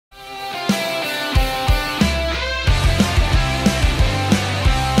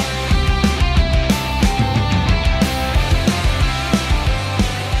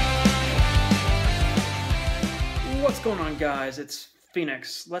guys, it's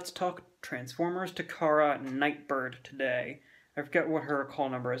Phoenix. Let's talk Transformers Takara Nightbird today. I forget what her call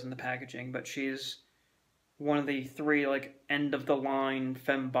number is in the packaging, but she's one of the three, end-of-the-line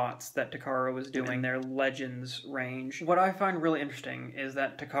fembots that Takara was doing in their Legends range. What I find really interesting is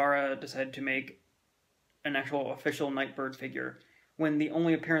that Takara decided to make an actual official Nightbird figure when the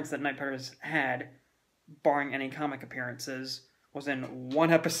only appearance that Nightbird has had, barring any comic appearances, was in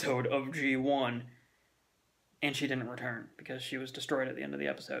one episode of G1, and she didn't return because she was destroyed at the end of the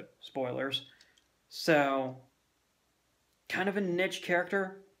episode. Spoilers. So, kind of a niche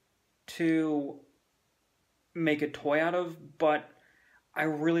character to make a toy out of, but I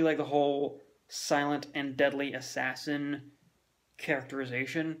really like the whole silent and deadly assassin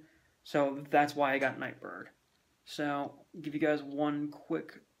characterization, so that's why I got Nightbird. So, give you guys one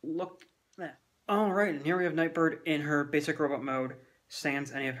quick look at that. Alright, and here we have Nightbird in her basic robot mode,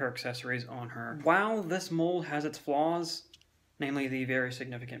 sans any of her accessories on her. While this mold has its flaws, namely the very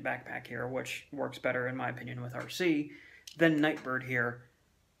significant backpack here, which works better in my opinion with RC, than Nightbird here,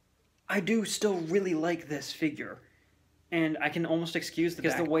 I do still really like this figure. And I can almost excuse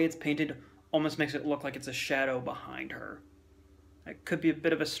the way it's painted almost makes it look like it's a shadow behind her. It could be a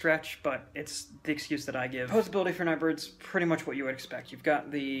bit of a stretch, but it's the excuse that I give. Posability for Nightbird's pretty much what you would expect. You've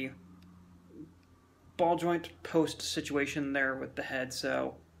got the ball joint post situation there with the head,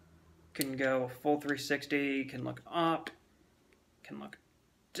 so you can go full 360, can look up, can look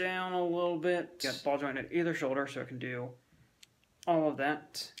down a little bit. You got ball joint at either shoulder, so it can do all of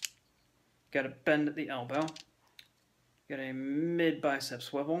that. Got a bend at the elbow. Got a mid bicep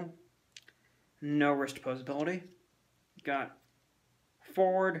swivel. No wrist posability. Got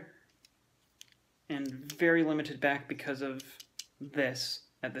forward and very limited back because of this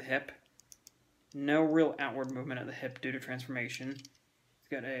at the hip. No real outward movement at the hip due to transformation.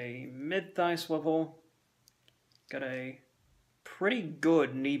 Got a mid-thigh swivel. Got a pretty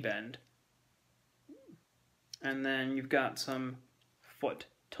good knee bend. And then you've got some foot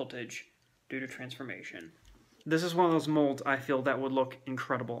tiltage due to transformation. This is one of those molds I feel that would look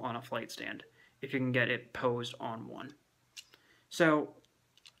incredible on a flight stand, if you can get it posed on one. So,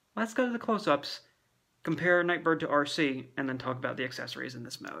 let's go to the close-ups, compare Nightbird to RC, and then talk about the accessories in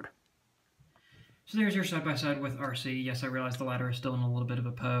this mode. So there's your side-by-side with RC. Yes, I realize the latter is still in a little bit of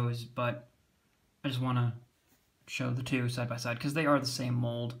a pose, but I just want to show the two side-by-side, because they are the same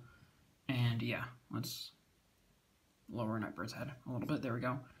mold. And yeah, let's lower Nightbird's head a little bit. There we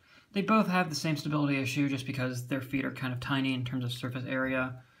go. They both have the same stability issue just because their feet are kind of tiny in terms of surface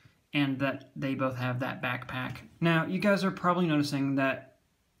area, and that they both have that backpack. Now, you guys are probably noticing that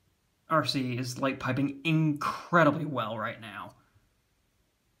RC is light piping incredibly well right now.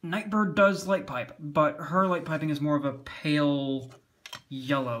 Nightbird does light pipe, but her light piping is more of a pale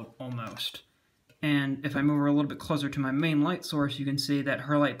yellow almost. And if I move her a little bit closer to my main light source, you can see that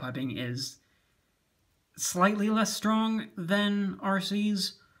her light piping is slightly less strong than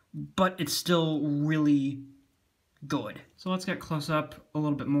RC's, but it's still really good. So let's get close up a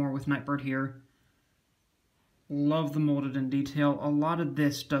little bit more with Nightbird here. Love the molded in detail. A lot of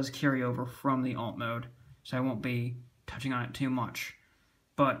this does carry over from the alt mode, so I won't be touching on it too much.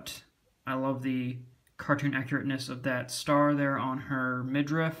 But I love the cartoon accurateness of that star there on her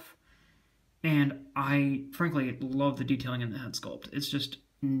midriff, and I frankly love the detailing in the head sculpt. It's just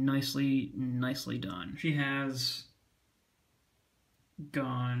nicely done. She has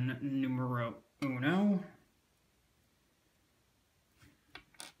gun numero uno,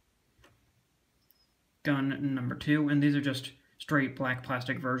 gun number two, and these are just straight black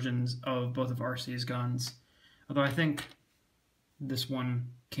plastic versions of both of RC's guns, although I think this one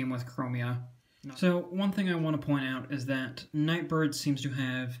came with chromia. So one thing I want to point out is that Nightbird seems to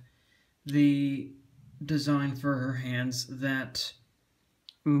have the design for her hands that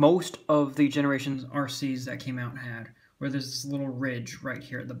most of the generations RCs that came out had, where there's this little ridge right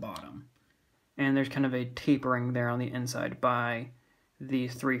here at the bottom. And there's kind of a tapering there on the inside by the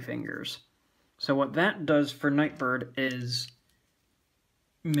three fingers. So what that does for Nightbird is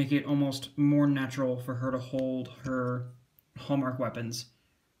make it almost more natural for her to hold her hallmark weapons,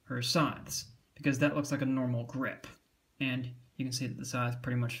 her scythes, because that looks like a normal grip. And you can see that the scythe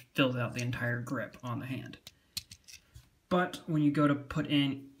pretty much fills out the entire grip on the hand. But when you go to put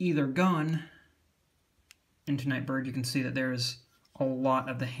in either gun into Nightbird, you can see that there's a lot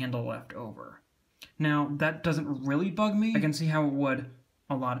of the handle left over. Now, that doesn't really bug me. I can see how it would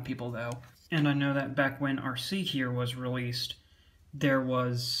a lot of people, though. And I know that back when RC here was released, there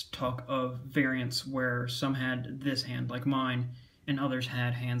was talk of variants where some had this hand, like mine, and others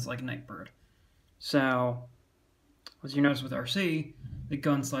had hands like Nightbird. So, as you notice with RC, the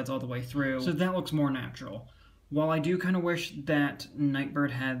gun slides all the way through, so that looks more natural. While I do kind of wish that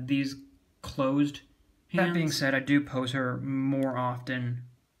Nightbird had these closed hands, that being said, I do pose her more often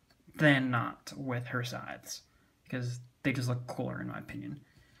than not with her sides, because they just look cooler in my opinion.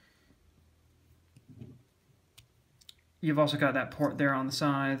 You've also got that port there on the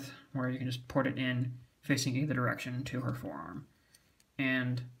scythe, where you can just port it in facing either direction to her forearm.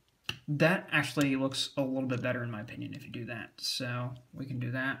 And that actually looks a little bit better in my opinion if you do that. So we can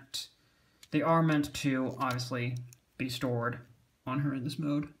do that. They are meant to obviously be stored on her in this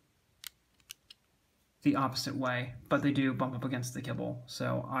mode the opposite way, but they do bump up against the kibble,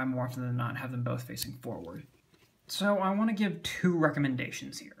 so I more often than not have them both facing forward. So I want to give 2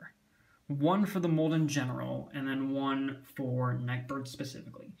 recommendations here. One for the mold in general, and then one for Nightbird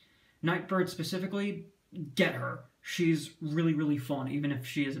specifically. Nightbird specifically, get her. She's really, really fun, even if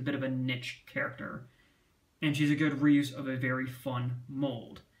she is a bit of a niche character. And she's a good reuse of a very fun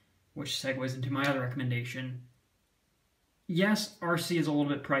mold, which segues into my other recommendation. Yes, RC is a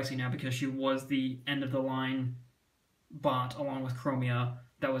little bit pricey now because she was the end-of-the-line bot along with Chromia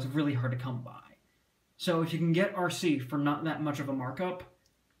that was really hard to come by. So if you can get RC for not that much of a markup,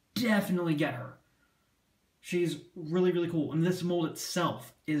 definitely get her. She's really, really cool, and this mold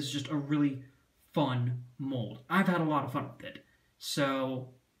itself is just a really fun mold. I've had a lot of fun with it. So,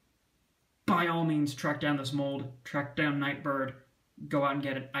 by all means, track down this mold, track down Nightbird, go out and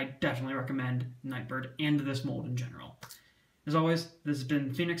get it. I definitely recommend Nightbird and this mold in general. As always, this has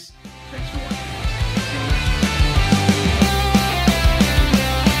been Phoenix. Thanks for watching.